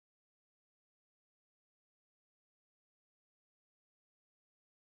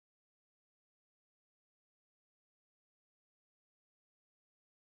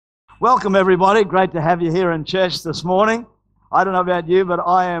Welcome, everybody. Great to have you here in church this morning. I don't know about you, but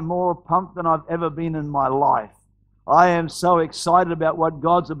I am more pumped than I've ever been in my life. I am so excited about what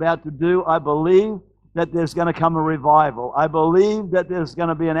God's about to do. I believe that there's going to come a revival. I believe that there's going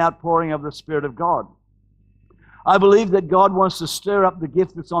to be an outpouring of the Spirit of God. I believe that God wants to stir up the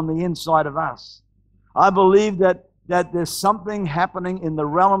gift that's on the inside of us. I believe that there's something happening in the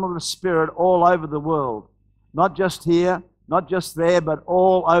realm of the Spirit all over the world. Not just here, not just there, but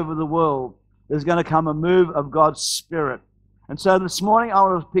all over the world. There's going to come a move of God's Spirit. And so this morning I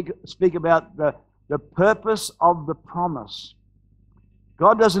want to speak about the purpose of the promise.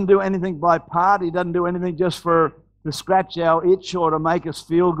 God doesn't do anything by part. He doesn't do anything just to scratch our itch or to make us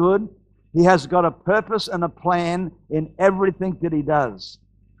feel good. He has got a purpose and a plan in everything that He does.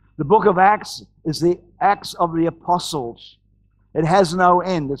 The book of Acts is the Acts of the Apostles. It has no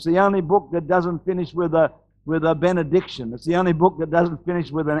end. It's the only book that doesn't finish with a benediction. It's the only book that doesn't finish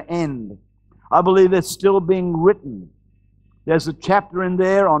with an end. I believe it's still being written. There's a chapter in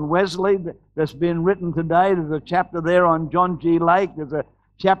there on Wesley that's been written today. There's a chapter there on John G. Lake. There's a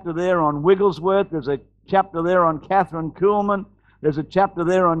chapter there on Wigglesworth. There's a chapter there on Catherine Kuhlman. There's a chapter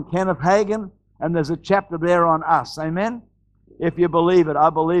there on Kenneth Hagin. And there's a chapter there on us. Amen? If you believe it, I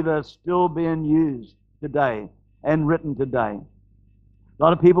believe it's still being used today and written today. A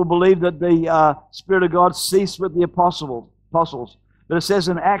lot of people believe that the Spirit of God ceased with the apostles. But it says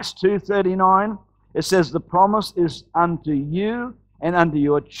in Acts 2:39, it says, the promise is unto you and unto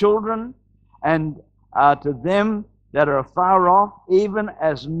your children and to them that are afar off, even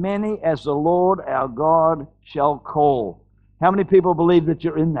as many as the Lord our God shall call. How many people believe that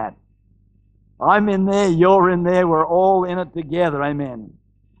you're in that? I'm in there, you're in there, we're all in it together, amen.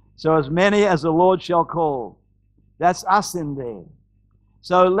 So as many as the Lord shall call. That's us in there.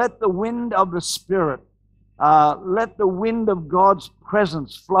 So let the wind of the Spirit, let the wind of God's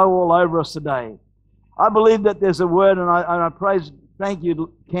presence flow all over us today. I believe that there's a word, and I thank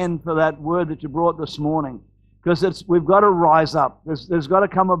you, Ken, for that word that you brought this morning, because we've got to rise up. There's got to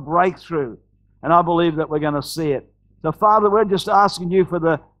come a breakthrough, and I believe that we're going to see it. So, Father, we're just asking you for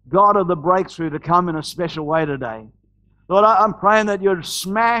the God of the breakthrough to come in a special way today. Lord, I'm praying that you'd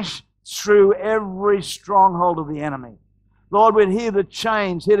smash through every stronghold of the enemy. Lord, we'd hear the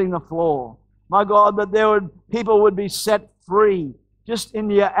chains hitting the floor. My God, that people would be set free just in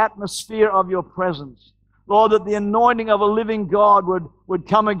the atmosphere of your presence. Lord, that the anointing of a living God would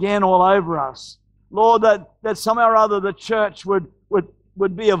come again all over us. Lord, that somehow or other the church would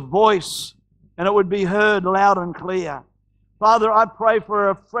be a voice and it would be heard loud and clear. Father, I pray for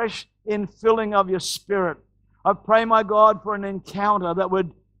a fresh infilling of your Spirit. I pray, my God, for an encounter that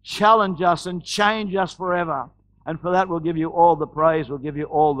would challenge us and change us forever. And for that, we'll give you all the praise. We'll give you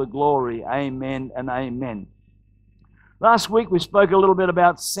all the glory. Amen and amen. Last week, we spoke a little bit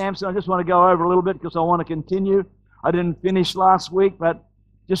about Samson. I just want to go over a little bit because I want to continue. I didn't finish last week, but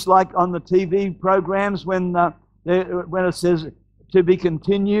just like on the TV programs, when it says to be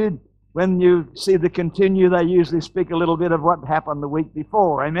continued, when you see the continue, they usually speak a little bit of what happened the week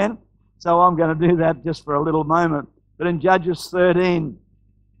before. Amen? So I'm going to do that just for a little moment. But in Judges 13,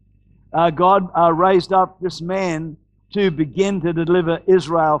 God raised up this man to begin to deliver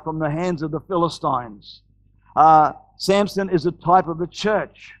Israel from the hands of the Philistines. Samson is a type of the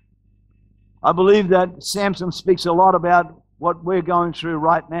church. I believe that Samson speaks a lot about what we're going through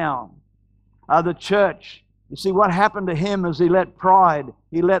right now. The church, you see, what happened to him is he let pride,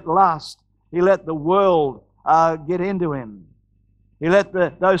 he let lust, he let the world get into him. He let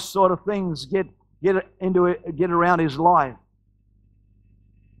those sort of things get around his life.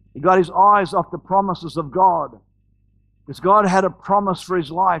 He got his eyes off the promises of God. Because God had a promise for his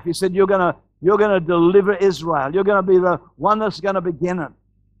life. He said, you're going to deliver Israel. You're going to be the one that's going to begin it.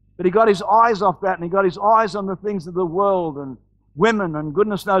 But he got his eyes off that, and he got his eyes on the things of the world and women and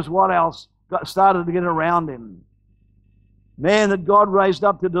goodness knows what else started to get around him. Man that God raised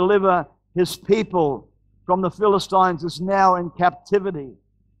up to deliver his people from the Philistines is now in captivity.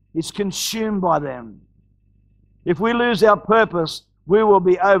 He's consumed by them. If we lose our purpose, we will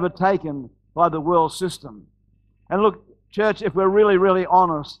be overtaken by the world system. And look, church, if we're really, really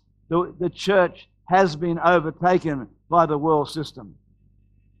honest, the church has been overtaken by the world system.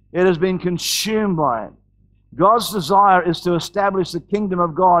 It has been consumed by it. God's desire is to establish the kingdom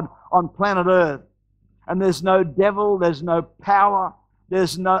of God on planet Earth. And there's no devil, there's no power,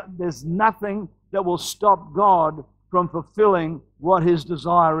 there's nothing that will stop God from fulfilling what his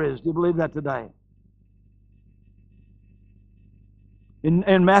desire is. Do you believe that today?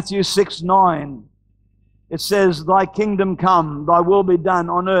 In Matthew 6:9, it says, thy kingdom come, thy will be done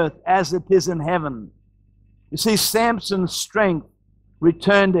on earth as it is in heaven. You see, Samson's strength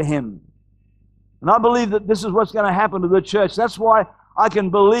return to Him. And I believe that this is what's going to happen to the church. That's why I can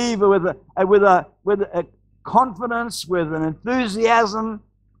believe with a confidence, with an enthusiasm,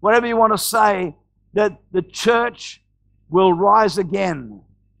 whatever you want to say, that the church will rise again,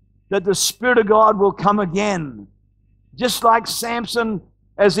 that the Spirit of God will come again. Just like Samson,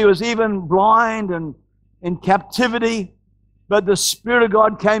 as he was even blind and in captivity, but the Spirit of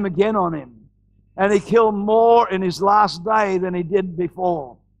God came again on him. And he killed more in his last day than he did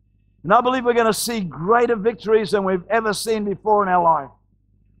before. And I believe we're going to see greater victories than we've ever seen before in our life.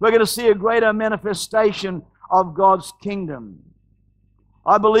 We're going to see a greater manifestation of God's kingdom.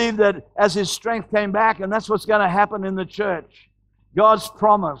 I believe that as His strength came back, and that's what's going to happen in the church, God's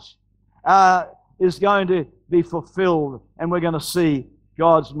promise is going to be fulfilled, and we're going to see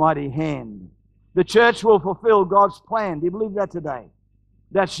God's mighty hand. The church will fulfill God's plan. Do you believe that today?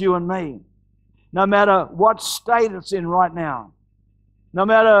 That's you and me. No matter what state it's in right now, no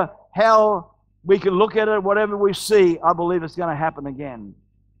matter how we can look at it, whatever we see, I believe it's going to happen again.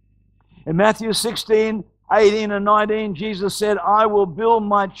 In Matthew 16, 18 and 19, Jesus said, I will build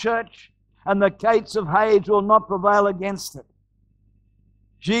my church, and the gates of Hades will not prevail against it.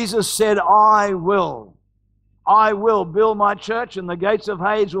 Jesus said, I will build my church, and the gates of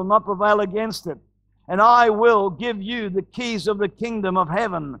Hades will not prevail against it. And I will give you the keys of the kingdom of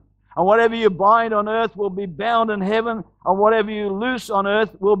heaven. And whatever you bind on earth will be bound in heaven, and whatever you loose on earth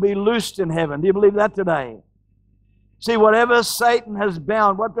will be loosed in heaven. Do you believe that today? See, whatever Satan has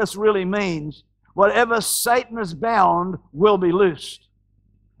bound, what this really means, whatever Satan has bound will be loosed.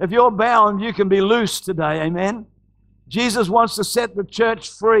 If you're bound, you can be loosed today. Amen? Jesus wants to set the church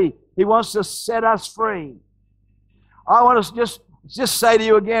free. He wants to set us free. I want to just say to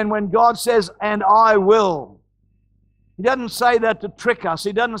you again, when God says, and I will, He doesn't say that to trick us.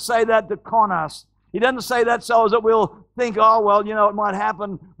 He doesn't say that to con us. He doesn't say that so that we'll think, oh, well, you know, it might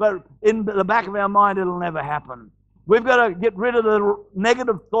happen, but in the back of our mind, it'll never happen. We've got to get rid of the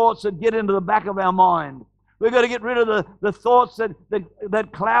negative thoughts that get into the back of our mind. We've got to get rid of the thoughts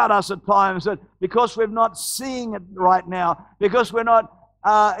that cloud us at times, that because we're not seeing it right now, because we're not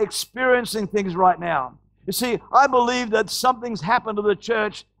experiencing things right now. You see, I believe that something's happened to the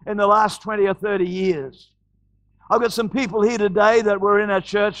church in the last 20 or 30 years. I've got some people here today that were in our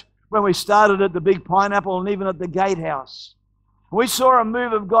church when we started at the Big Pineapple and even at the Gatehouse. We saw a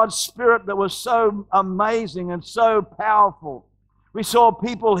move of God's Spirit that was so amazing and so powerful. We saw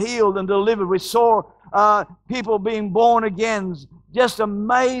people healed and delivered. We saw people being born again. Just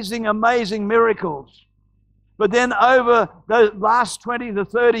amazing, amazing miracles. But then over the last 20 to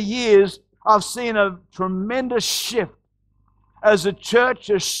 30 years, I've seen a tremendous shift as the church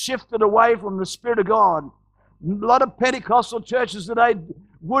has shifted away from the Spirit of God. A lot of Pentecostal churches today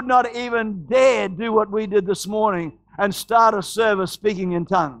would not even dare do what we did this morning and start a service speaking in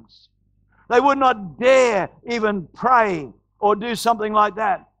tongues. They would not dare even pray or do something like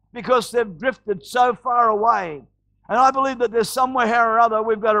that because they've drifted so far away. And I believe that there's somewhere or other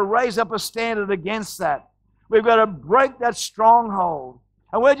we've got to raise up a standard against that. We've got to break that stronghold.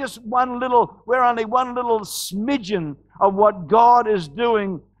 And we're only one little smidgen of what God is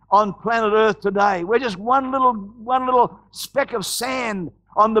doing on planet Earth today. We're just one little speck of sand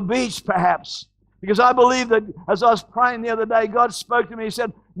on the beach, perhaps. Because I believe that as I was praying the other day, God spoke to me. He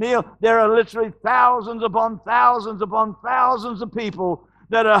said, Neil, there are literally thousands upon thousands upon thousands of people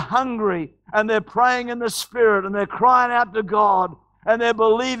that are hungry, and they're praying in the Spirit, and they're crying out to God, and they're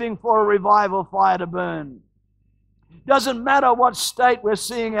believing for a revival fire to burn. Doesn't matter what state we're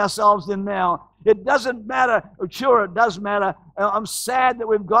seeing ourselves in now. It doesn't matter. Sure, it does matter. I'm sad that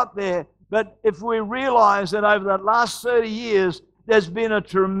we've got there. But if we realize that over the last 30 years, there's been a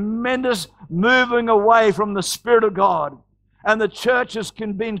tremendous moving away from the Spirit of God. And the church has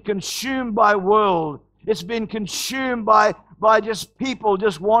been consumed by world. It's been consumed by just people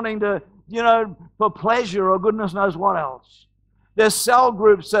just wanting to, for pleasure or goodness knows what else. There's cell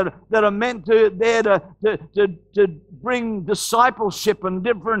groups that are meant to bring discipleship and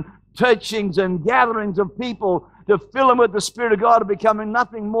different teachings and gatherings of people to fill them with the Spirit of God, becoming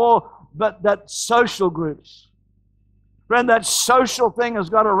nothing more but that social groups. Friend, that social thing has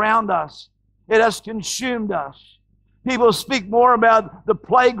got around us. It has consumed us. People speak more about the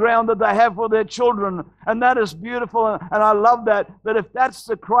playground that they have for their children, and that is beautiful, and I love that. But if that's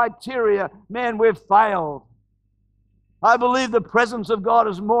the criteria, man, we've failed. I believe the presence of God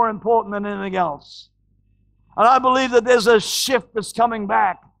is more important than anything else. And I believe that there's a shift that's coming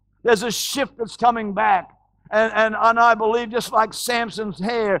back. There's a shift that's coming back. And I believe just like Samson's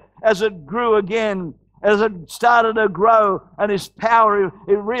hair, as it grew again, as it started to grow, and his power,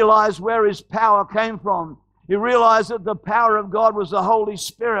 he realized where his power came from. He realized that the power of God was the Holy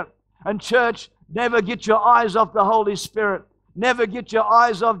Spirit. And church, never get your eyes off the Holy Spirit. Never get your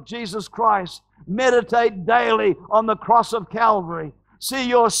eyes off Jesus Christ. Meditate daily on the cross of Calvary. See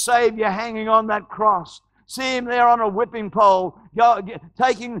your Savior hanging on that cross. See Him there on a whipping pole,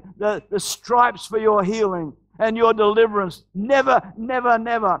 taking the stripes for your healing and your deliverance. Never, never,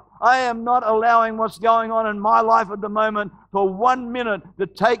 never. I am not allowing what's going on in my life at the moment for 1 minute to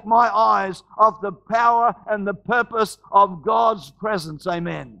take my eyes off the power and the purpose of God's presence.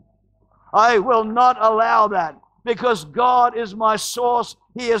 Amen. I will not allow that, because God is my source.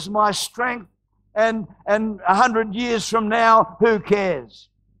 He is my strength. And 100 years from now, who cares?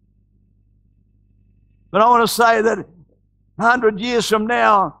 But I want to say that 100 years from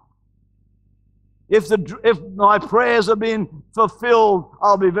now, if my prayers are being fulfilled,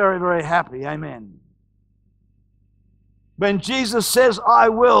 I'll be very, very happy. Amen. When Jesus says, I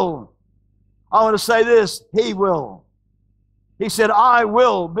will, I want to say this, He will. He said, I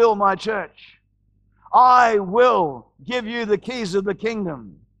will build my church. I will give you the keys of the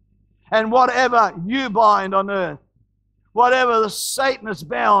kingdom. And whatever you bind on earth, whatever the Satan is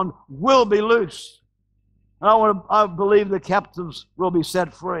bound, will be loose. And I believe the captives will be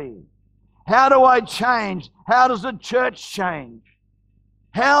set free. How do I change? How does the church change?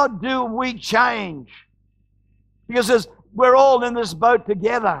 How do we change? Because we're all in this boat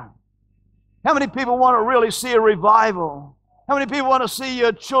together. How many people want to really see a revival? How many people want to see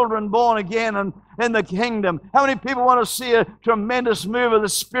your children born again and in the kingdom? How many people want to see a tremendous move of the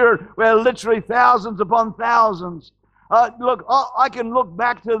Spirit where literally thousands upon thousands? Look, I can look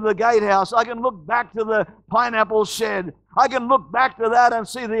back to the gatehouse. I can look back to the pineapple shed. I can look back to that and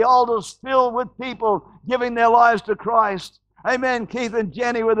see the altars filled with people giving their lives to Christ. Amen. Keith and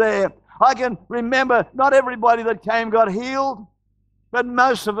Jenny were there. I can remember not everybody that came got healed, but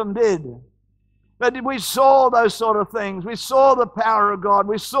most of them did. But we saw those sort of things. We saw the power of God.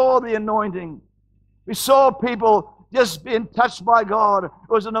 We saw the anointing. We saw people just being touched by God. It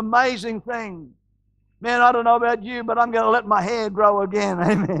was an amazing thing. Man, I don't know about you, but I'm going to let my hair grow again.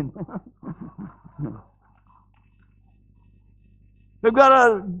 Amen. We've got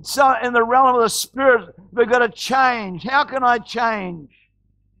to, in the realm of the Spirit, we've got to change. How can I change?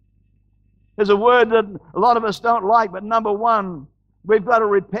 There's a word that a lot of us don't like, but number one, we've got to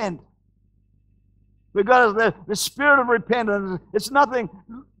repent. We've got the spirit of repentance. It's nothing,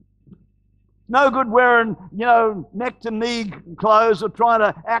 no good wearing, neck to knee clothes or trying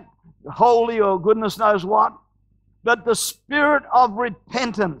to act holy or goodness knows what. But the spirit of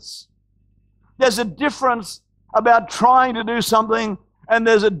repentance. There's a difference about trying to do something, and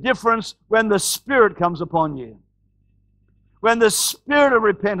there's a difference when the Spirit comes upon you. When the spirit of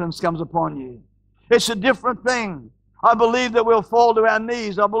repentance comes upon you, it's a different thing. I believe that we'll fall to our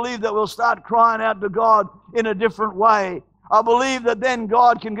knees. I believe that we'll start crying out to God in a different way. I believe that then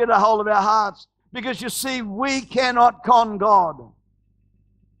God can get a hold of our hearts. Because you see, we cannot con God.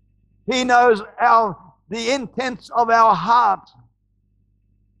 He knows the intents of our heart.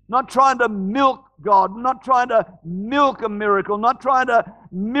 Not trying to milk God, not trying to milk a miracle, not trying to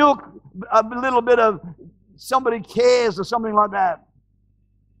milk a little bit of somebody cares or something like that.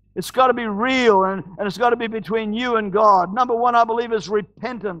 It's got to be real, and it's got to be between you and God. Number one, I believe, is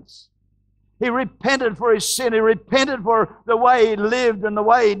repentance. He repented for his sin. He repented for the way he lived and the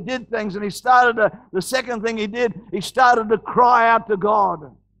way he did things. And the second thing he did, he started to cry out to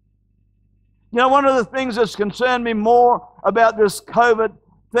God. One of the things that's concerned me more about this COVID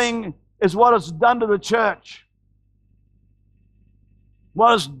thing is what it's done to the church.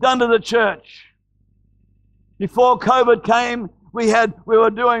 What it's done to the church. Before COVID came, we were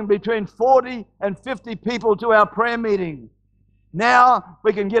doing between 40 and 50 people to our prayer meeting. Now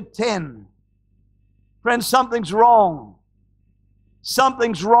we can get 10. Friends, something's wrong.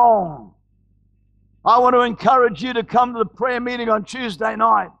 Something's wrong. I want to encourage you to come to the prayer meeting on Tuesday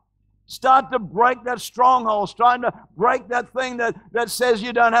night. Start to break that stronghold. Trying to break that thing that says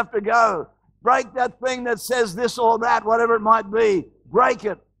you don't have to go. Break that thing that says this or that, whatever it might be. Break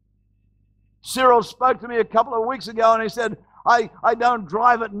it. Cyril spoke to me a couple of weeks ago and he said, I don't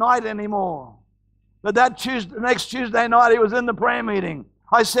drive at night anymore. But next Tuesday night he was in the prayer meeting.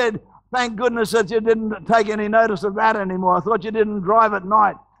 I said, thank goodness that you didn't take any notice of that anymore. I thought you didn't drive at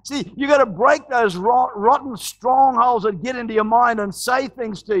night. See, you got to break those rotten strongholds that get into your mind and say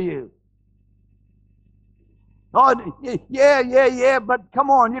things to you. Oh, yeah, but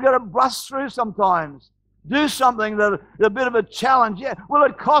come on, you got to bust through sometimes. Do something that's a bit of a challenge. Yeah, will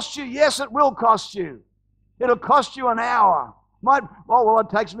it cost you? Yes, it will cost you. It'll cost you an hour. It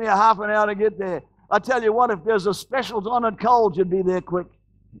takes me a half an hour to get there. I tell you what, if there's a specials on at Coles, you'd be there quick.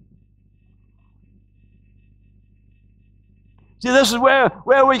 See, this is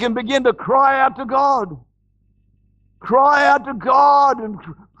where we can begin to cry out to God. Cry out to God in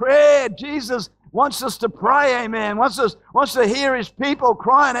prayer. Jesus wants us to pray, amen. Wants to hear his people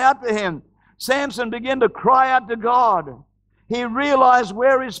crying out to him. Samson began to cry out to God. He realized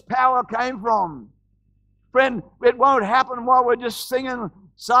where his power came from. Friend, it won't happen while we're just singing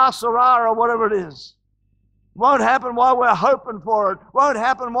Sa-Sa-Ra or whatever it is. It won't happen while we're hoping for it. It won't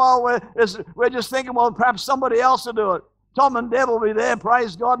happen while we're just thinking, well, perhaps somebody else will do it. Tom and Deb will be there,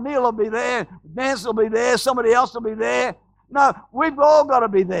 praise God. Neil will be there. Nancy will be there. Somebody else will be there. No, we've all got to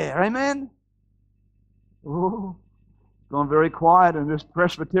be there. Amen? Ooh, gone very quiet in this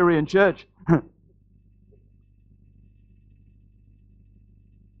Presbyterian church.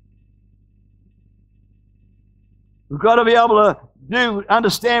 We've got to be able to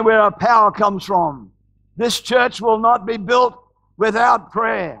understand where our power comes from. This church will not be built without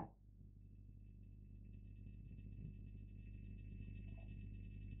prayer.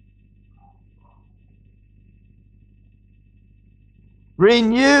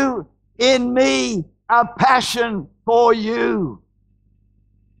 Renew in me a passion for you.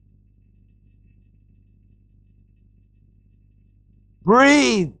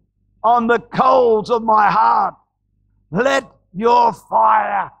 Breathe on the coals of my heart. Let your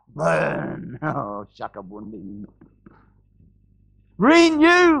fire burn. Oh, shakabundi.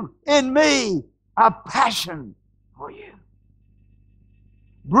 Renew in me a passion for you.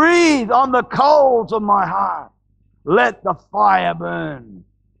 Breathe on the coals of my heart. Let the fire burn.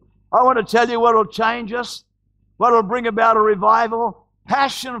 I want to tell you what will change us, what will bring about a revival.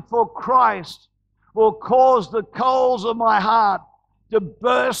 Passion for Christ will cause the coals of my heart to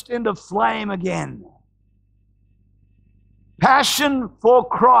burst into flame again. Passion for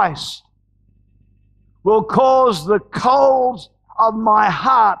Christ will cause the coals of my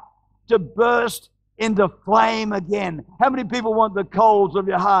heart to burst into flame again. How many people want the coals of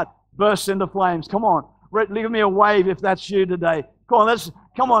your heart burst into flames? Come on. Give me a wave if that's you today.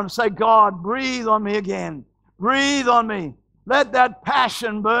 Come on, say, God, breathe on me again. Breathe on me. Let that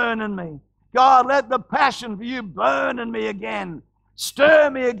passion burn in me. God, let the passion for you burn in me again. Stir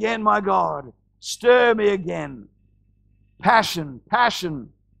me again, my God. Stir me again. Passion, passion.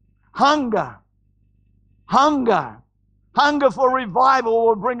 Hunger. Hunger. Hunger for revival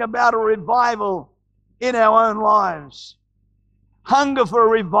will bring about a revival in our own lives. Hunger for a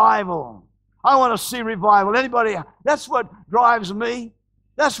revival. I want to see revival. Anybody? That's what drives me.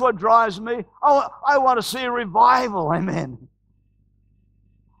 That's what drives me. I want to see a revival. Amen.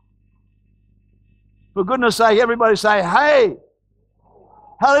 For goodness sake, everybody say, hey.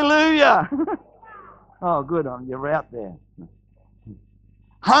 Hallelujah. Oh, good. You're out there.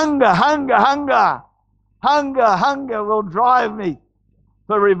 Hunger, hunger, hunger. Hunger, hunger will drive me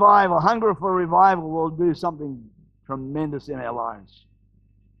for revival. Hunger for revival will do something tremendous in our lives.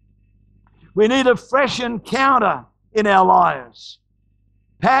 We need a fresh encounter in our lives.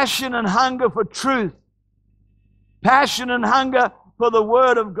 Passion and hunger for truth. Passion and hunger for the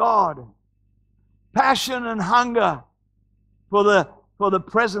Word of God. Passion and hunger for the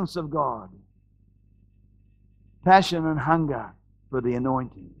presence of God. Passion and hunger for the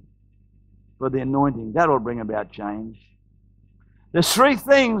anointing. For the anointing. That will bring about change. There's three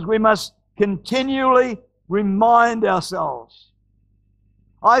things we must continually remind ourselves.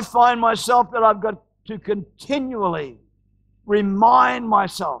 I find myself that I've got to continually remind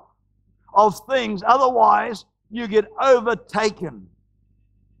myself of things. Otherwise, you get overtaken.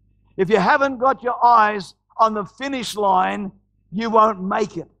 If you haven't got your eyes on the finish line, you won't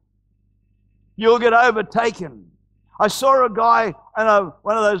make it. You'll get overtaken. I saw a guy in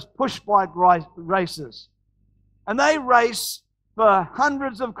one of those push bike races, and they race for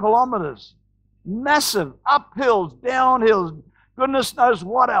hundreds of kilometers. Massive uphills, downhills, goodness knows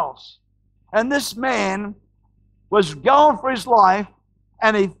what else. And this man was going for his life,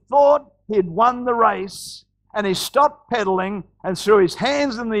 and he thought he'd won the race, and he stopped pedaling and threw his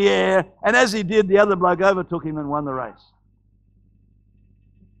hands in the air, and as he did, the other bloke overtook him and won the race.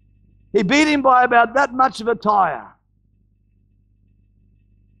 He beat him by about that much of a tire.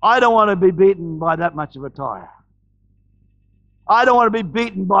 I don't want to be beaten by that much of a tire. I don't want to be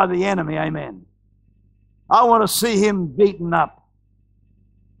beaten by the enemy, amen. I want to see him beaten up.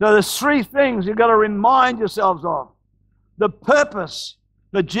 So there's three things you've got to remind yourselves of. The purpose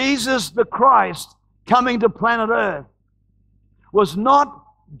for Jesus the Christ coming to planet Earth was not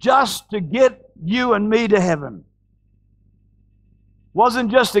just to get you and me to heaven.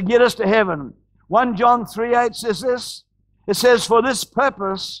 Wasn't just to get us to heaven. 1 John 3:8 says this. It says, for this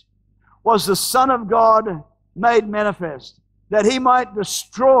purpose was the Son of God made manifest, that he might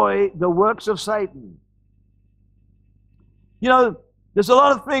destroy the works of Satan. You know, there's a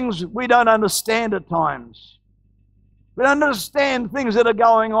lot of things we don't understand at times. We don't understand things that are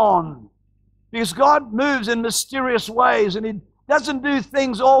going on because God moves in mysterious ways, and He doesn't do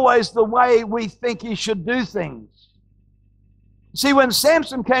things always the way we think He should do things. See, when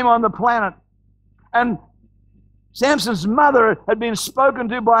Samson came on the planet, and Samson's mother had been spoken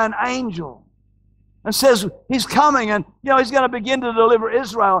to by an angel and says he's coming and, he's going to begin to deliver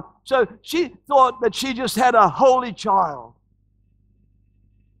Israel. So she thought that she just had a holy child.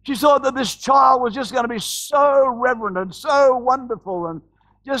 She thought that this child was just going to be so reverent and so wonderful and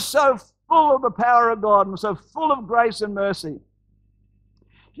just so full of the power of God and so full of grace and mercy.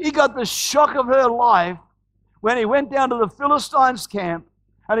 He got the shock of her life when he went down to the Philistines' camp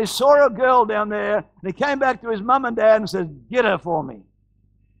and he saw a girl down there, and he came back to his mum and dad and said, "Get her for me."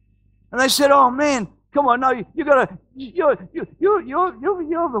 And they said, "Oh man, come on, no, you're the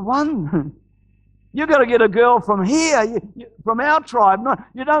one. You got to get a girl from here, from our tribe. No,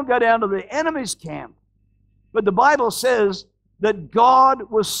 you don't go down to the enemy's camp." But the Bible says that God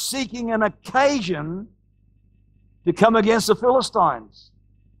was seeking an occasion to come against the Philistines.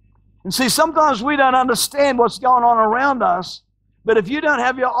 And see, sometimes we don't understand what's going on around us, but if you don't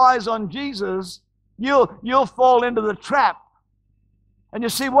have your eyes on Jesus, you'll fall into the trap. And you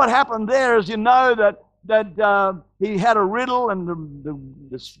see what happened there is, that he had a riddle, and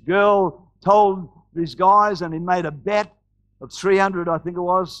this girl told these guys, and he made a bet of 300, I think it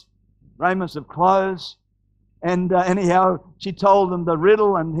was, raiments of clothes. And anyhow, she told him the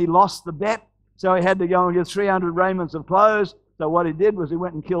riddle, and he lost the bet. So he had to go and get 300 raiments of clothes. So what he did was he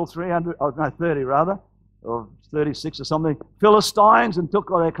went and killed 30 rather, or 36 or something, Philistines, and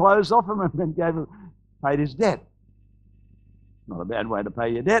took all their clothes off him and then paid his debt. Not a bad way to pay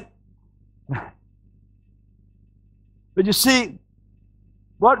your debt. But you see,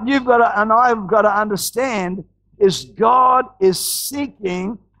 what you've got to, and I've got to understand, is God is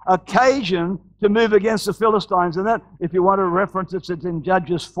seeking occasion to move against the Philistines. And that, if you want to reference it, it's in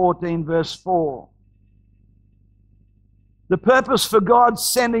Judges 14, verse 4. The purpose for God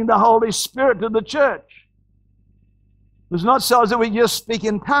sending the Holy Spirit to the church was not so that we just speak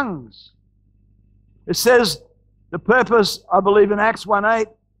in tongues. It says, the purpose, I believe in Acts 1:8,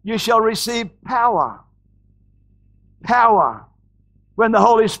 you shall receive power. Power. When the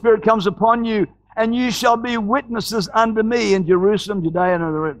Holy Spirit comes upon you, and you shall be witnesses unto me in Jerusalem, Judea, and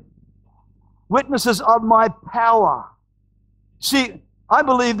other witnesses of my power. See, I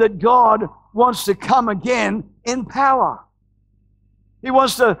believe that God wants to come again in power. He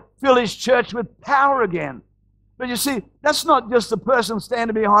wants to fill His church with power again. But you see, that's not just the person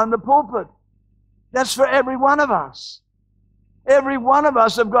standing behind the pulpit. That's for every one of us. Every one of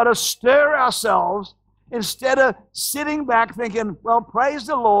us have got to stir ourselves instead of sitting back thinking, well, praise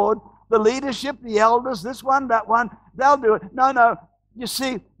the Lord, the leadership, the elders, this one, that one, they'll do it. No. You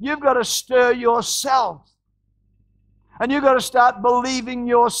see, you've got to stir yourself. And you've got to start believing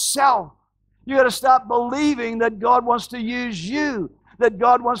yourself. You've got to start believing that God wants to use you, that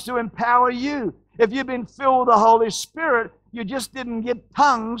God wants to empower you. If you've been filled with the Holy Spirit, you just didn't get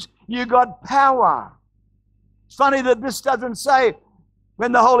tongues, you got power. It's funny that this doesn't say,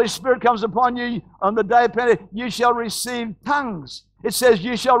 when the Holy Spirit comes upon you on the day of Pentecost, you shall receive tongues. It says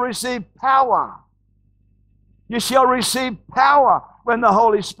you shall receive power. You shall receive power when the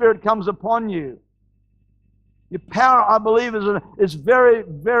Holy Spirit comes upon you. Your power, I believe, is very,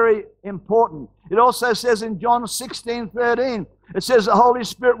 very important. It also says in John 16:13, it says the Holy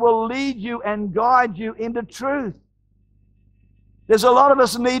Spirit will lead you and guide you into truth. There's a lot of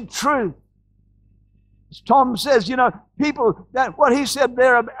us need truth. As Tom says, people, that what he said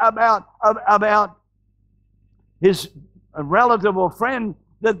there about his relative or friend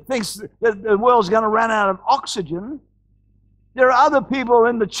that thinks that the world's going to run out of oxygen. There are other people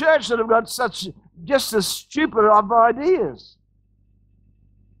in the church that have got just as stupid of ideas.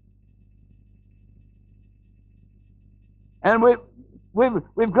 And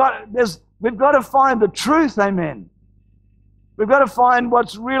we've got to find the truth, amen. We've got to find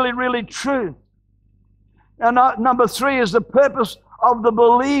what's really, really true. Now, number 3 is the purpose of the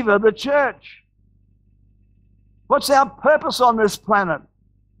believer, the church. What's our purpose on this planet?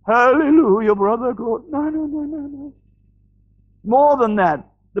 Hallelujah, brother. No. More than that.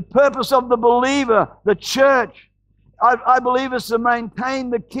 The purpose of the believer, the church, I believe is to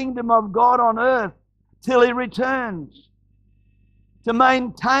maintain the kingdom of God on earth till He returns. To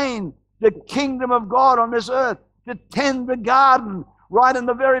maintain the kingdom of God on this earth. To tend the garden. Right in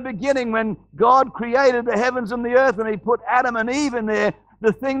the very beginning when God created the heavens and the earth and He put Adam and Eve in there,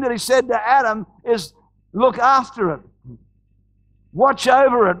 the thing that He said to Adam is, look after it. Watch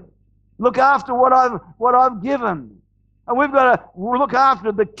over it. Look after what I've given. And we've got to look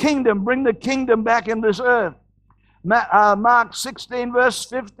after the kingdom, bring the kingdom back in this earth. Mark 16, verse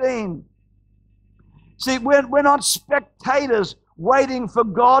 15. See, we're not spectators waiting for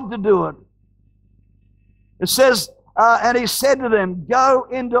God to do it. It says, and he said to them, go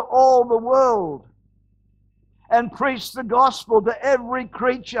into all the world and preach the gospel to every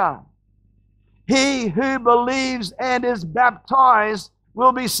creature. He who believes and is baptized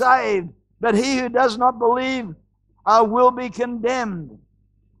will be saved, but he who does not believe will be condemned.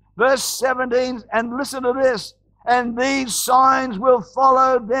 Verse 17, and listen to this, and these signs will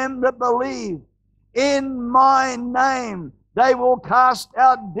follow them that believe. In my name they will cast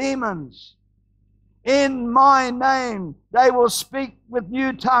out demons. In my name they will speak with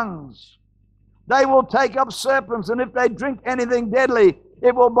new tongues. They will take up serpents, and if they drink anything deadly,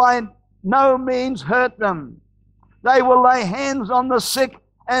 it will by no means hurt them. They will lay hands on the sick,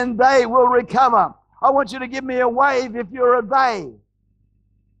 and they will recover. I want you to give me a wave if you're a they.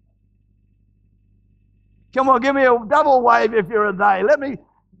 Come on, give me a double wave if you're a they.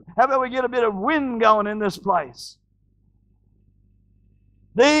 How about we get a bit of wind going in this place?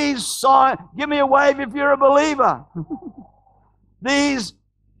 These signs, give me a wave if you're a believer. These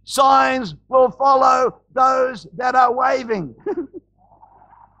signs will follow those that are waving.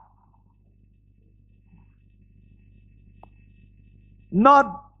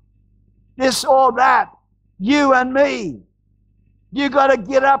 Not this or that, you and me. You got to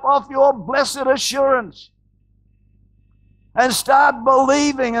get up off your blessed assurance and start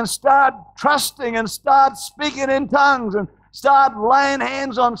believing and start trusting and start speaking in tongues and start laying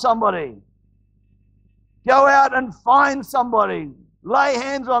hands on somebody. Go out and find somebody. Lay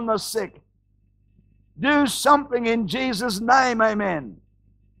hands on the sick. Do something in Jesus' name, amen.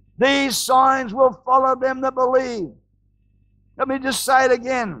 These signs will follow them that believe. Let me just say it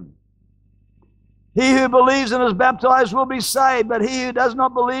again. He who believes and is baptized will be saved, but he who does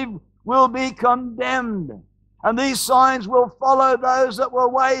not believe will be condemned. And these signs will follow those that were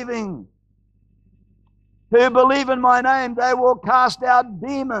waving. Who believe in my name, they will cast out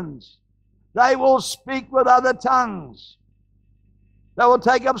demons. They will speak with other tongues. They will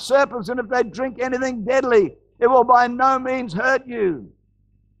take up serpents, and if they drink anything deadly, it will by no means hurt you.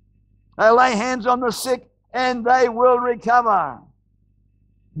 They lay hands on the sick, and they will recover.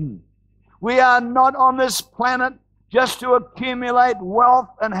 We are not on this planet just to accumulate wealth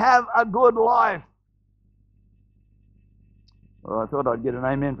and have a good life. Well, I thought I'd get an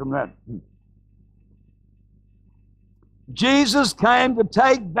amen from that. Jesus came to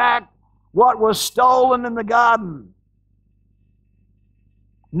take back what was stolen in the garden.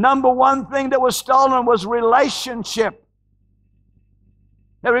 Number one thing that was stolen was relationship.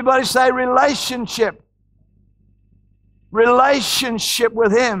 Everybody say relationship. Relationship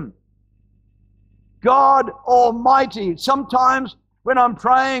with Him. God Almighty. Sometimes when I'm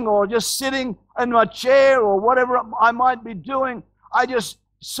praying or just sitting in my chair or whatever I might be doing, I just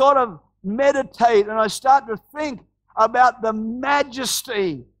sort of meditate and I start to think about the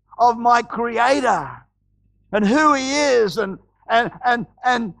majesty of my Creator and who He is and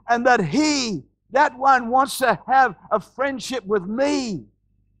that He, that one, wants to have a friendship with me.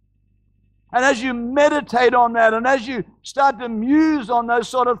 And as you meditate on that and as you start to muse on those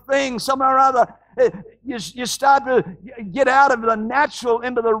sort of things, somehow or other, you start to get out of the natural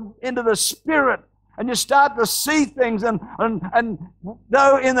into the spirit, and you start to see things. And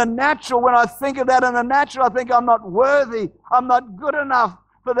though in the natural, when I think of that in the natural, I think I'm not worthy, I'm not good enough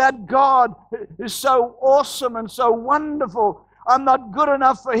for that God who's so awesome and so wonderful. I'm not good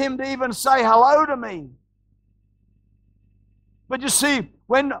enough for Him to even say hello to me. But you see,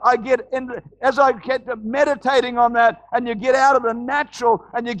 when I get into, as I get to meditating on that, and you get out of the natural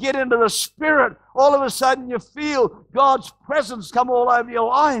and you get into the spirit, all of a sudden you feel God's presence come all over your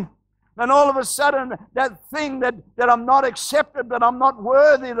life. And all of a sudden, that thing that I'm not accepted, that I'm not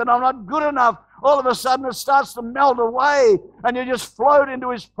worthy, that I'm not good enough, all of a sudden it starts to melt away, and you just float into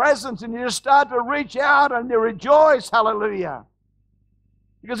His presence, and you just start to reach out and you rejoice, hallelujah.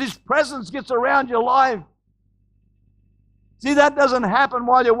 Because His presence gets around your life. See, that doesn't happen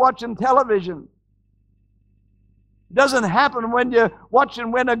while you're watching television. It doesn't happen when you're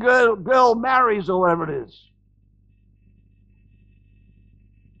watching when a girl marries or whatever it is.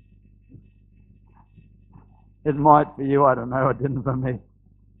 It might for you, I don't know, it didn't for me.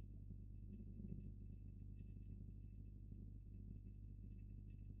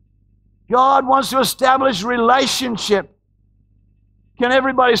 God wants to establish relationship. Can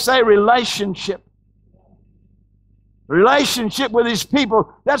everybody say relationship? Relationship with His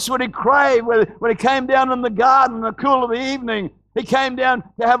people. That's what He craved when He came down in the garden in the cool of the evening. He came down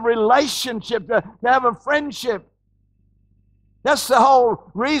to have relationship, to have a friendship. That's the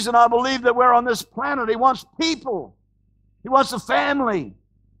whole reason I believe that we're on this planet. He wants people. He wants a family.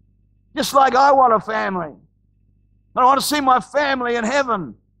 Just like I want a family. I want to see my family in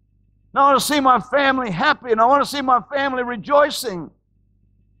heaven. I want to see my family happy, and I want to see my family rejoicing.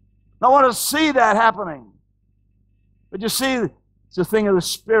 I want to see that happening. But you see, it's a thing of the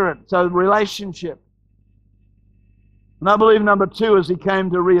Spirit. It's a relationship. And I believe number 2 is He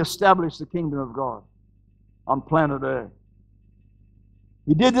came to reestablish the kingdom of God on planet Earth.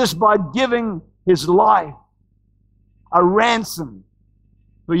 He did this by giving His life a ransom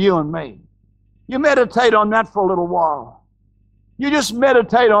for you and me. You meditate on that for a little while. You just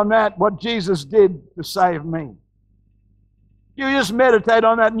meditate on that, what Jesus did to save me. You just meditate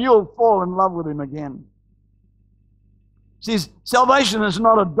on that and you'll fall in love with Him again. See, salvation is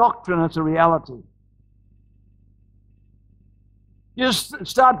not a doctrine, it's a reality. You just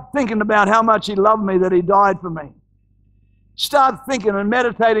start thinking about how much He loved me, that He died for me. Start thinking and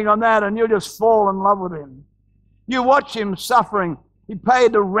meditating on that and you'll just fall in love with Him. You watch Him suffering. He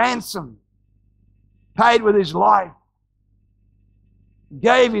paid the ransom. Paid with His life.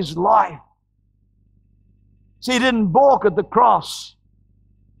 Gave His life. See, He didn't balk at the cross.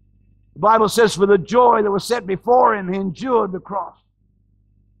 The Bible says for the joy that was set before Him, He endured the cross.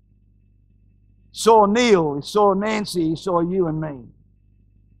 He saw Neil, He saw Nancy, He saw you and me.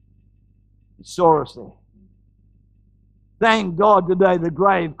 He saw us there. Thank God today the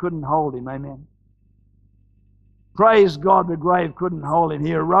grave couldn't hold Him. Amen. Praise God, the grave couldn't hold Him.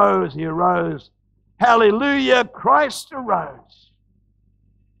 He arose, He arose. Hallelujah, Christ arose.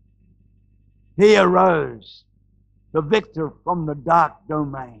 He arose, the victor from the dark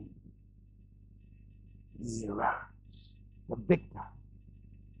domain. He arose, the victor.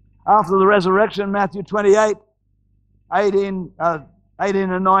 After the resurrection, Matthew 28, 18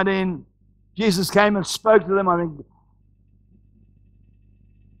 and 19, Jesus came and spoke to them. I think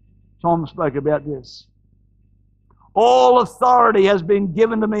Tom spoke about this. All authority has been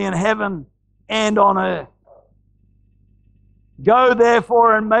given to me in heaven and on earth. Go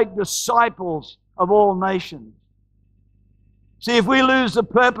therefore and make disciples of all nations. See, if we lose the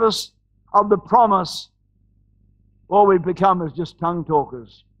purpose of the promise, all we become is just tongue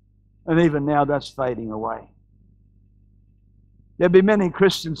talkers. And even now that's fading away. There'll be many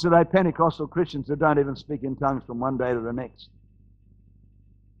Christians today, Pentecostal Christians, that don't even speak in tongues from one day to the next.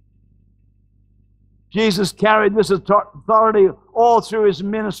 Jesus carried this authority all through His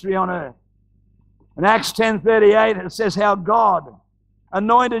ministry on earth. In Acts 10:38, it says how God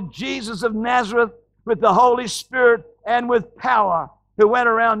anointed Jesus of Nazareth with the Holy Spirit and with power, who went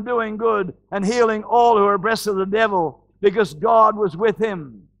around doing good and healing all who were oppressed of the devil, because God was with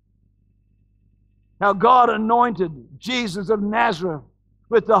Him. How God anointed Jesus of Nazareth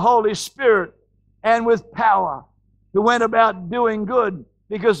with the Holy Spirit and with power, who went about doing good,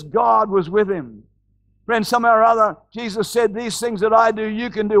 because God was with Him. Friends, somehow or other, Jesus said, these things that I do, you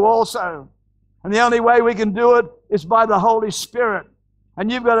can do also. And the only way we can do it is by the Holy Spirit.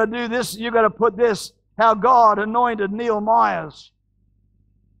 And you've got to do this, you've got to put this, how God anointed Neil Miers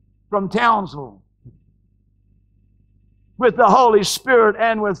from Townsville with the Holy Spirit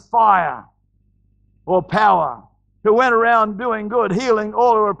and with fire or power, who went around doing good, healing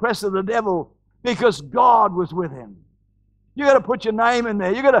all who were oppressed of the devil, because God was with him. You got to put your name in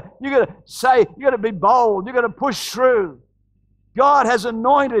there. You got to say, you got to be bold. You got to push through. God has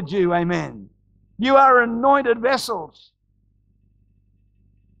anointed you, amen. You are anointed vessels.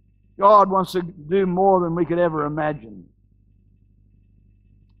 God wants to do more than we could ever imagine.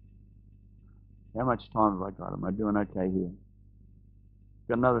 How much time have I got? Am I doing okay here?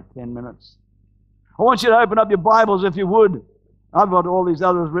 Got another 10 minutes. I want you to open up your Bibles if you would. I've got all these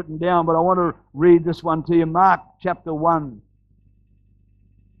others written down, but I want to read this one to you. Mark chapter 1.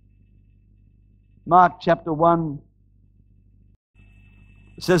 Mark chapter 1.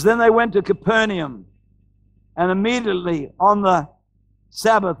 It says, then they went to Capernaum, and immediately on the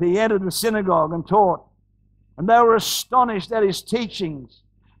Sabbath he entered the synagogue and taught. And they were astonished at his teachings,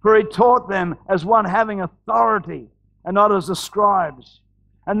 for he taught them as one having authority, and not as the scribes.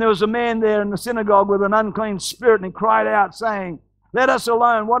 And there was a man there in the synagogue with an unclean spirit, and he cried out, saying, let us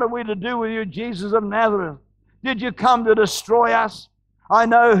alone. What have we to do with you, Jesus of Nazareth? Did you come to destroy us? I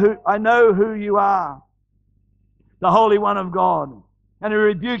know who you are, the Holy One of God. And he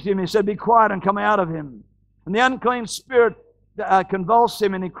rebuked him. He said, be quiet and come out of him. And the unclean spirit convulsed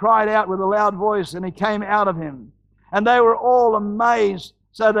him, and he cried out with a loud voice, and he came out of him. And they were all amazed.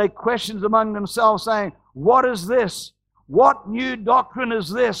 So they questioned among themselves, saying, what is this? What new doctrine is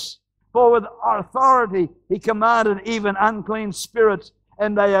this? For with authority he commanded even unclean spirits,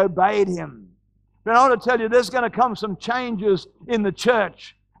 and they obeyed him. But I want to tell you, there's going to come some changes in the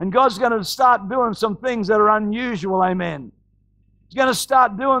church. And God's going to start doing some things that are unusual, amen. He's going to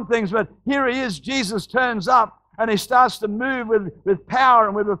start doing things, but here he is, Jesus turns up, and he starts to move with power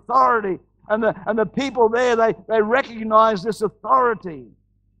and with authority. And the people there, they recognize this authority.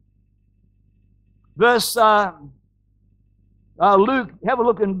 Verse Luke, have a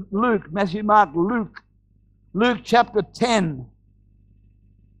look in Luke, Matthew, Mark, Luke. Luke chapter 10.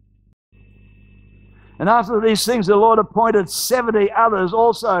 And after these things, the Lord appointed 70 others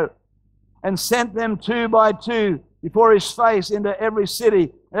also, and sent them 2 by 2 before his face into every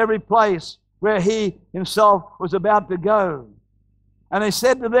city, every place where he himself was about to go. And he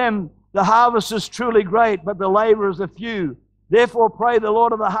said to them, the harvest is truly great, but the laborers are few. Therefore pray the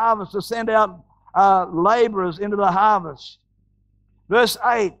Lord of the harvest to send out laborers into the harvest. Verse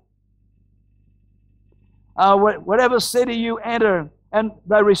 8, whatever city you enter, and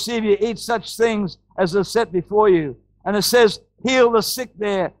they receive you, eat such things as are set before you. And it says, heal the sick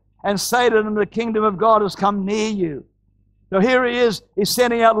there, and say to them, the kingdom of God has come near you. So here he is, he's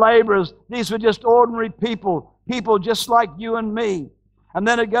sending out laborers. These were just ordinary people just like you and me. And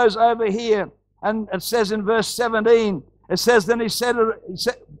then it goes over here, and it says in verse 17, it says, then in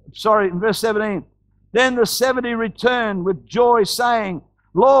verse 17, then the 70 returned with joy, saying,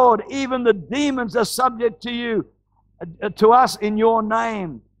 Lord, even the demons are subject to you, to us in your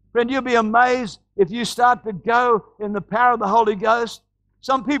name. Friend, you'll be amazed if you start to go in the power of the Holy Ghost.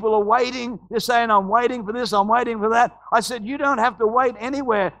 Some people are waiting. They're saying, I'm waiting for this, I'm waiting for that. I said, you don't have to wait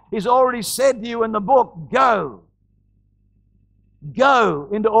anywhere. He's already said to you in the book, go. Go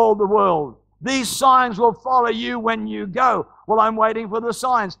into all the world. These signs will follow you when you go. Well, I'm waiting for the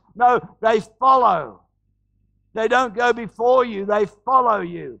signs. No, they follow. They don't go before you. They follow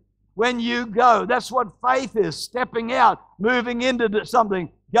you when you go. That's what faith is, stepping out, moving into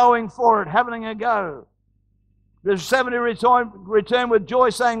something, going for it, having a go. The 70 return with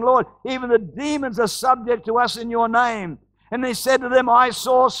joy, saying, Lord, even the demons are subject to us in your name. And he said to them, I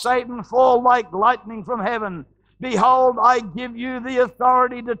saw Satan fall like lightning from heaven. Behold, I give you the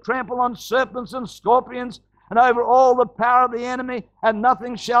authority to trample on serpents and scorpions and over all the power of the enemy, and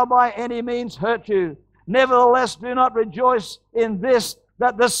nothing shall by any means hurt you. Nevertheless, do not rejoice in this,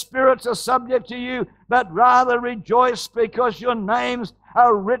 that the spirits are subject to you, but rather rejoice because your names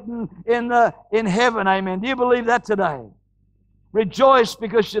are written in heaven. Amen. Do you believe that today? Rejoice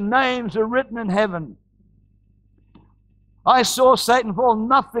because your names are written in heaven. I saw Satan fall.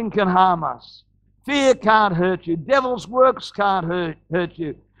 Nothing can harm us. Fear can't hurt you. Devil's works can't hurt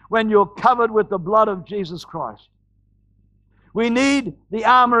you when you're covered with the blood of Jesus Christ. We need the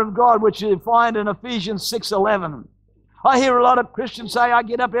armor of God, which you find in Ephesians 6:11. I hear a lot of Christians say, I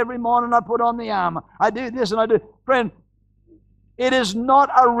get up every morning, I put on the armor. I do this and I do. Friend, it is not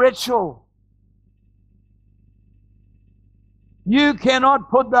a ritual. You cannot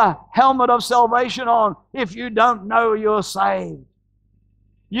put the helmet of salvation on if you don't know you're saved.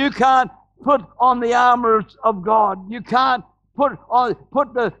 You can't put on the armor of God. You can't put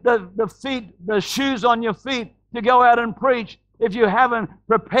the shoes on your feet to go out and preach if you haven't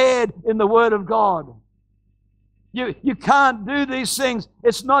prepared in the Word of God. You can't do these things.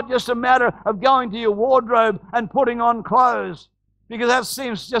 It's not just a matter of going to your wardrobe and putting on clothes, because that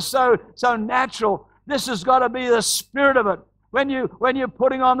seems just so natural. This has got to be the spirit of it. When you're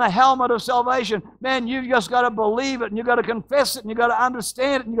putting on the helmet of salvation, man, you've just got to believe it, and you've got to confess it, and you've got to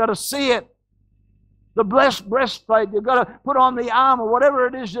understand it, and you've got to see it. The blessed breastplate, you've got to put on the armor, whatever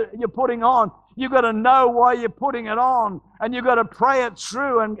it is you're putting on. You've got to know why you're putting it on, and you've got to pray it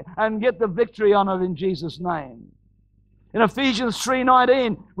through and get the victory on it in Jesus' name. In Ephesians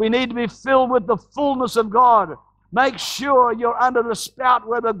 3:19, we need to be filled with the fullness of God. Make sure you're under the spout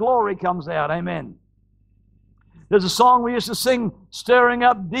where the glory comes out. Amen. There's a song we used to sing, stirring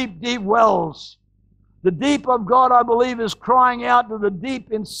up deep, deep wells. The deep of God, I believe, is crying out to the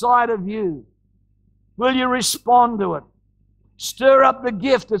deep inside of you. Will you respond to it? Stir up the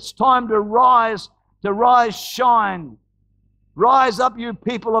gift. It's time to rise, shine. Rise up, you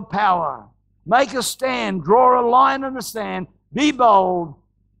people of power. Make a stand. Draw a line in the sand. Be bold.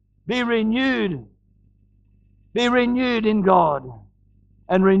 Be renewed. Be renewed in God.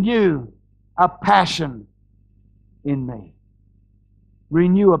 And renew a passion in me.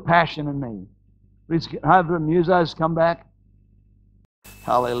 Renew a passion in me. Please have the musos come back.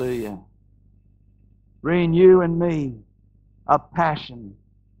 Hallelujah. Renew in me a passion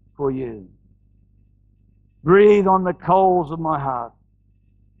for you. Breathe on the coals of my heart.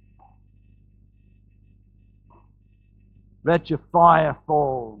 Let your fire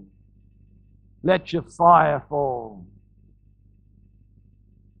fall. Let your fire fall.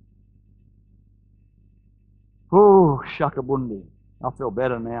 Oh, shakabundi. I feel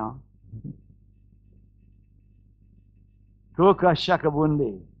better now. Kuka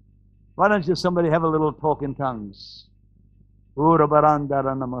shakabundi. Why don't you somebody have a little talk in tongues? Stir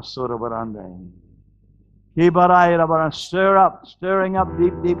up, stirring up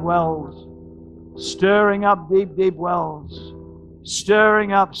deep, deep wells. Stirring up deep, deep wells.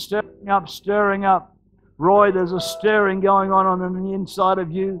 Stirring up, stirring up, stirring up. Roy, there's a stirring going on the inside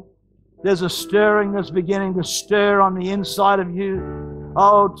of you. There's a stirring that's beginning to stir on the inside of you.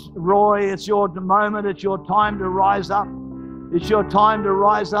 Oh, Roy, it's your moment. It's your time to rise up. It's your time to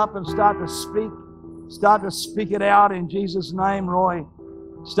rise up and start to speak. Start to speak it out in Jesus' name, Roy.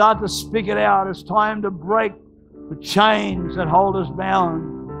 Start to speak it out. It's time to break the chains that hold us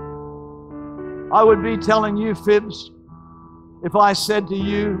bound. I would be telling you fibs if I said to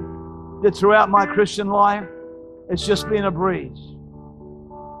you that throughout my Christian life, it's just been a breeze.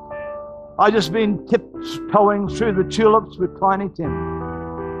 I've just been tiptoeing through the tulips with Tiny Tim.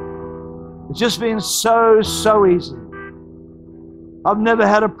 It's just been so easy. I've never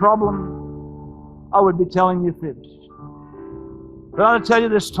had a problem. I would be telling you fibs. But I want to tell you,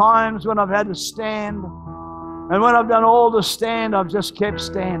 there's times when I've had to stand, and when I've done all to stand, I've just kept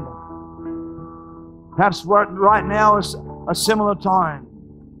standing. Perhaps right now is a similar time.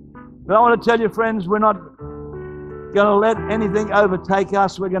 But I want to tell you, friends, we're not going to let anything overtake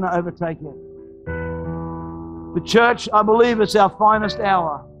us. We're going to overtake it. The church, I believe, it's our finest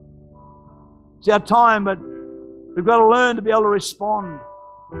hour. It's our time, but we've got to learn to be able to respond.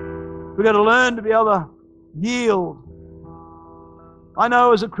 We've got to learn to be able to yield. I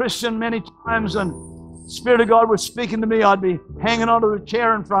know as a Christian many times when the Spirit of God was speaking to me, I'd be hanging onto the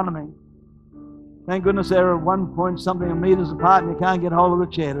chair in front of me. Thank goodness they're 1 point something meters apart and you can't get hold of the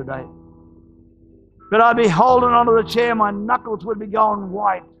chair today. But I'd be holding onto the chair, my knuckles would be going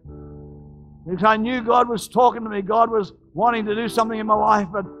white. Because I knew God was talking to me. God was wanting to do something in my life,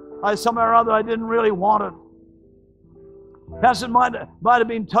 but somehow or other I didn't really want it. Perhaps it might have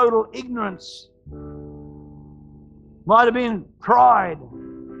been total ignorance. Might have been pride.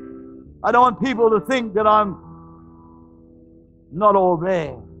 I don't want people to think that I'm not all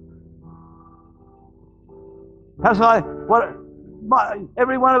there.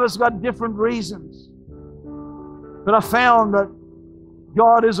 Every one of us got different reasons. But I found that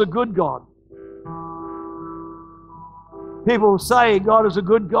God is a good God. People say God is a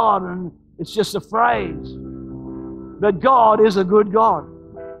good God, and it's just a phrase. But God is a good God.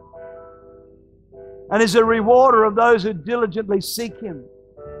 And is a rewarder of those who diligently seek Him.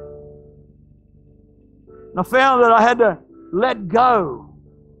 And I found that I had to let go.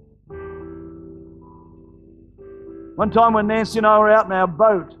 One time when Nancy and I were out in our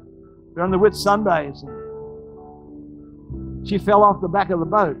boat, we were on the Whit Sundays, she fell off the back of the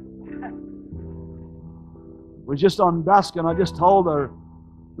boat. It was just on dusk, and I just told her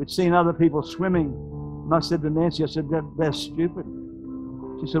we'd seen other people swimming. And I said to Nancy, I said, they're stupid.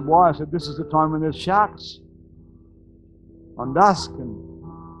 She said, why? I said, this is the time when there's sharks on dusk. And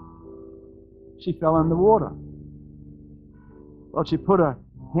she fell in the water. Well, she put her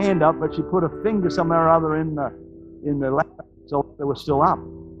hand up, but she put her finger somewhere or other in the ladder, so they were still up.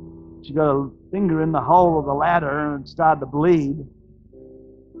 She got a finger in the hole of the ladder and started to bleed.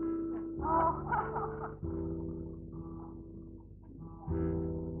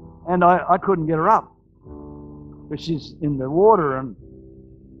 And I couldn't get her up because she's in the water. And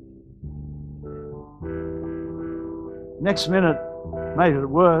next minute, made it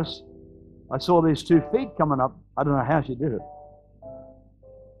worse. I saw these 2 feet coming up. I don't know how she did it.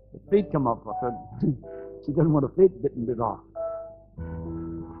 The feet come up. I thought, she doesn't want her feet bitten bit off.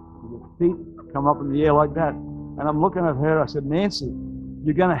 The feet come up in the air like that. And I'm looking at her. I said, Nancy,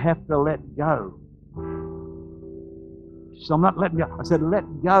 you're going to have to let go. She said, I'm not letting go. I said, let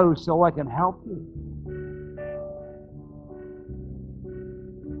go so I can help you.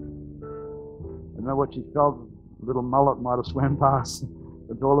 I don't know what she felt. A little mullet might have swam past.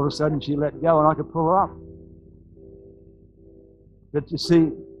 But all of a sudden she let go and I could pull her up. But you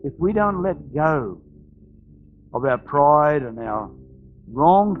see, if we don't let go of our pride and our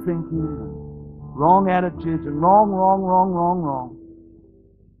wrong thinking and wrong attitudes and wrong.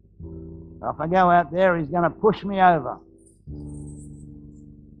 If I go out there, he's going to push me over.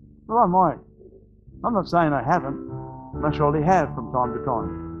 Well, I might. I'm not saying I haven't. I surely have from time to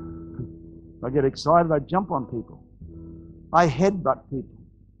time. I get excited, I jump on people. I headbutt people.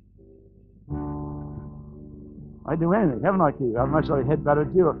 I do anything, haven't I, Keith? I've most likely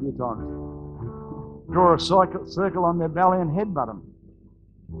headbutted you a few times. Draw a circle on their belly and headbutt them.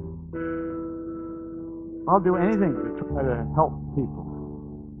 I'll do anything to try to help people.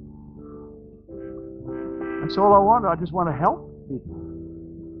 And That's all I want. I just want to help people.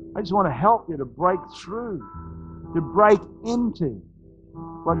 I just want to help you to break through, to break into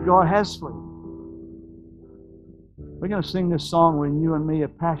what God has for you. We're going to sing this song when you and me are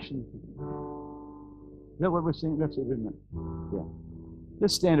passionate. Is that what we're singing? That's it, isn't it? Yeah.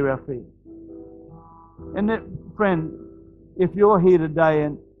 Let's stand to our feet. And that, friend, if you're here today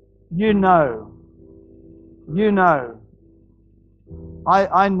and you know,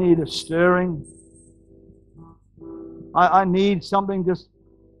 I need a stirring. I need something just,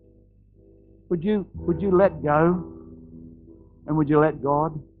 would you let go? And would you let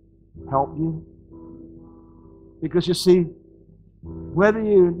God help you? Because you see, whether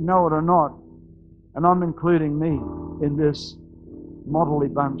you know it or not, and I'm including me in this motley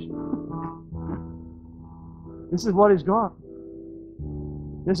bunch, this is what He's got.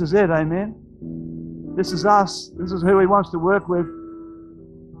 This is it, amen? This is us. This is who He wants to work with.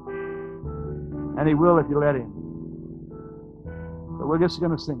 And He will if you let Him. But we're just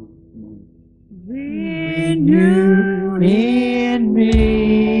going to sing it. Renew in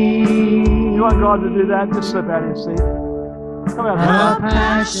me. You want God to do that? Just slip out of your seat. Come out. A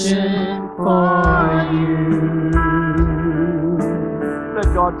passion for you.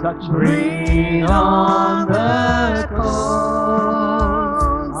 Let God touch you. Breathe on the coals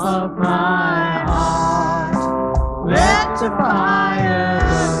of my heart. Let the fire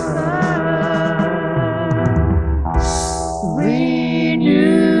burn.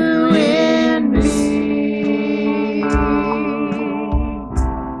 Renew in me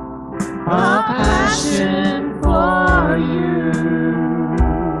a passion for you.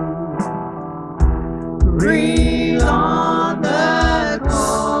 Breathe on the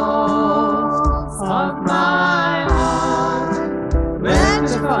coals of my heart. Let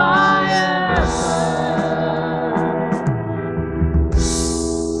the fire burn.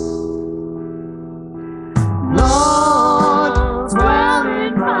 Lord, dwell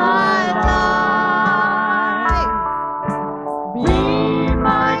in my life. Be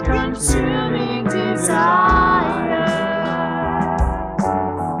my consuming desire.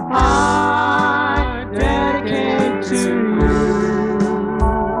 I dedicate to you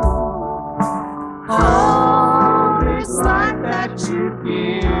all this life that you've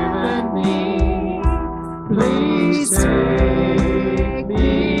given me. Please take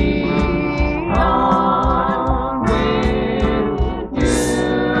me on with you.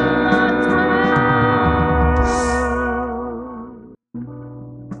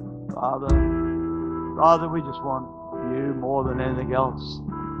 Father, we just want you more than anything else.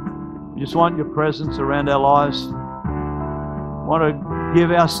 We just want your presence around our lives. We want to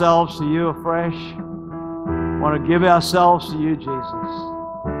give ourselves to you afresh. We want to give ourselves to you, Jesus.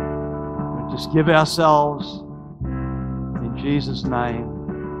 We just give ourselves in Jesus' name.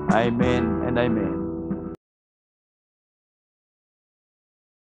 Amen and amen.